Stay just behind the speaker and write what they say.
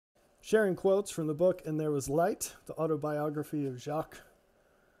sharing quotes from the book And There Was Light, the autobiography of Jacques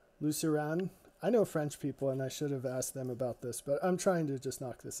Luceran. I know French people, and I should have asked them about this, but I'm trying to just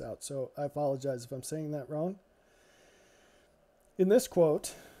knock this out, so I apologize if I'm saying that wrong. In this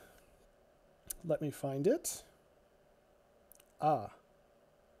quote, let me find it.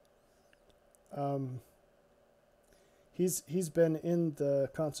 He's been in the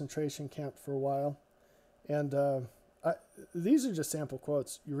concentration camp for a while, and these are just sample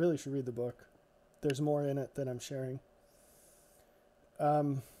quotes. You really should read the book. There's more in it than I'm sharing.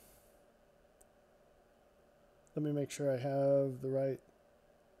 Let me make sure I have the right.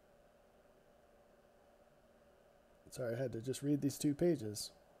 Sorry, I had to just read these 2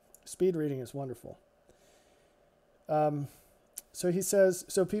 pages. Speed reading is wonderful. So he says,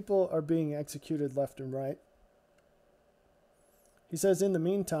 so people are being executed left and right. He says, in the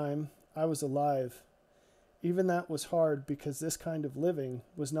meantime, I was alive. Even that was hard because this kind of living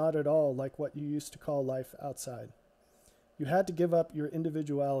was not at all like what you used to call life outside. You had to give up your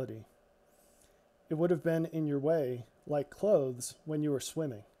individuality. It would have been in your way, like clothes, when you were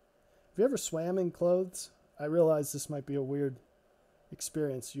swimming. Have you ever swam in clothes? I realize this might be a weird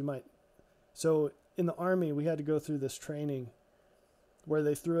experience. So in the Army, we had to go through this training where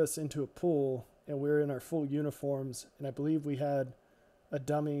they threw us into a pool, and we were in our full uniforms, and I believe we had a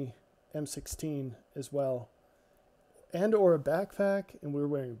dummy M16 as well, and or a backpack, and we were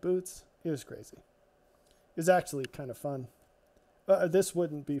wearing boots. It was crazy. It was actually kind of fun. This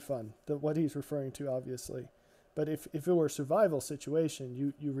wouldn't be fun, what he's referring to, obviously. But if it were a survival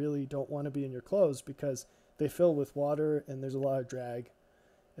situation, you really don't want to be in your clothes because they fill with water and there's a lot of drag.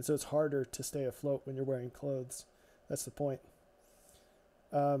 And so it's harder to stay afloat when you're wearing clothes. That's the point.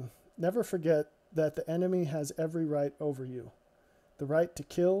 Never forget that the enemy has every right over you. The right to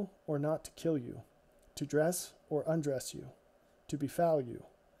kill or not to kill you, to dress or undress you, to befoul you.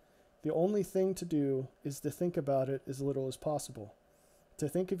 The only thing to do is to think about it as little as possible, to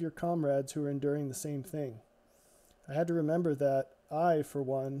think of your comrades who are enduring the same thing. I had to remember that I, for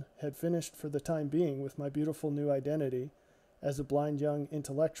one, had finished for the time being with my beautiful new identity as a blind young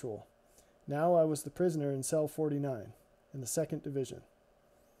intellectual. Now I was the prisoner in cell 49 in the 2nd Division.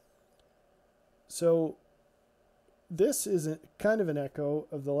 So this is kind of an echo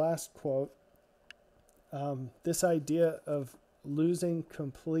of the last quote. This idea of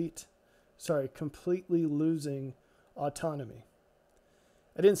completely losing autonomy.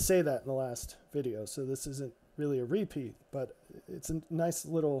 I didn't say that in the last video, so this isn't really a repeat, but it's a nice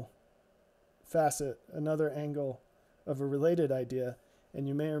little facet, another angle of a related idea, and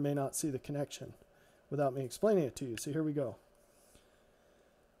you may or may not see the connection without me explaining it to you. So here we go.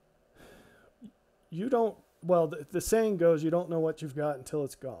 The saying goes, you don't know what you've got until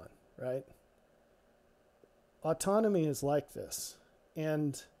it's gone, right? Autonomy is like this.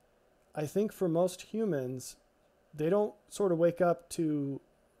 And I think for most humans, they don't sort of wake up to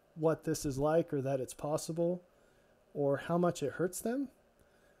what this is like or that it's possible or how much it hurts them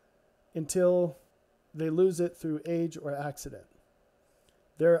until they lose it through age or accident.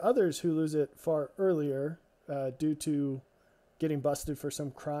 There are others who lose it far earlier due to getting busted for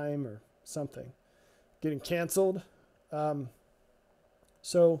some crime or something, getting canceled.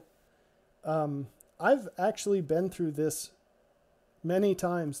 I've actually been through this many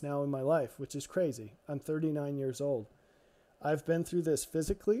times now in my life, which is crazy. I'm 39 years old. I've been through this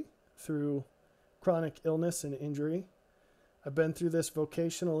physically through chronic illness and injury. I've been through this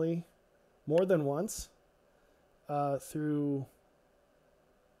vocationally more than once through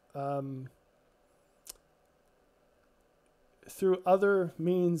other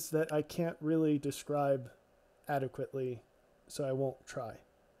means that I can't really describe adequately, so I won't try.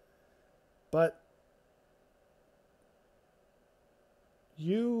 But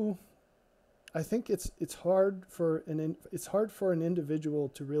I think it's hard for an individual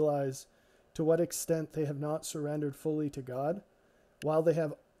to realize to what extent they have not surrendered fully to God while they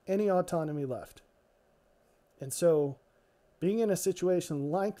have any autonomy left. And so being in a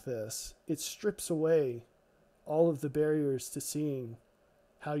situation like this, it strips away all of the barriers to seeing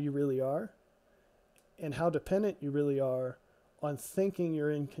how you really are and how dependent you really are on thinking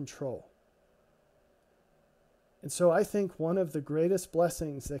you're in control. And so I think one of the greatest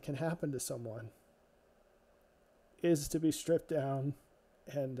blessings that can happen to someone is to be stripped down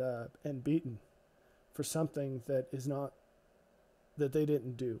and beaten for something that they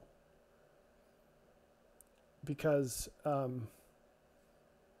didn't do. Because I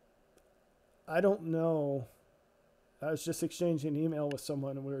don't know. I was just exchanging an email with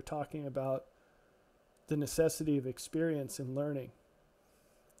someone, and we were talking about the necessity of experience and learning.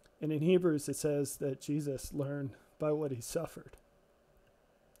 And in Hebrews, it says that Jesus learned by what he suffered.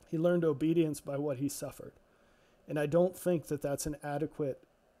 He learned obedience by what he suffered. And I don't think that that's an adequate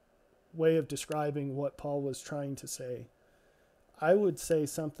way of describing what Paul was trying to say. I would say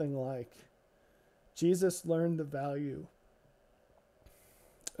something like, Jesus learned the value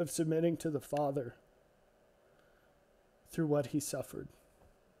of submitting to the Father through what he suffered.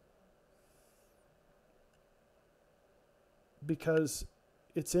 Because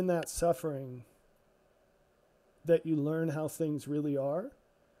it's in that suffering that you learn how things really are,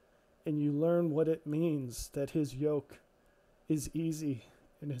 and you learn what it means that his yoke is easy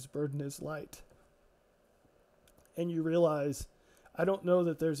and his burden is light. And you realize, I don't know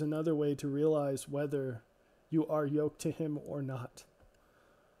that there's another way to realize whether you are yoked to him or not.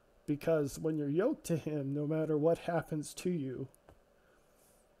 Because when you're yoked to him, no matter what happens to you,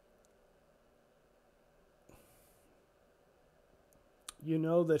 you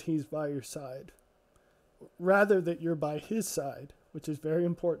know that he's by your side. Rather that you're by his side, which is very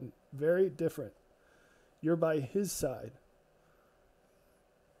important, very different. You're by his side.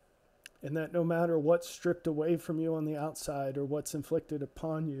 And that no matter what's stripped away from you on the outside or what's inflicted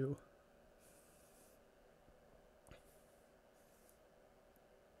upon you,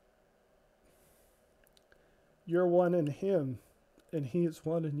 you're one in him and he is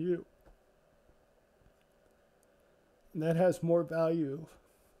one in you. And that has more value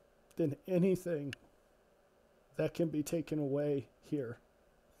than anything that can be taken away here.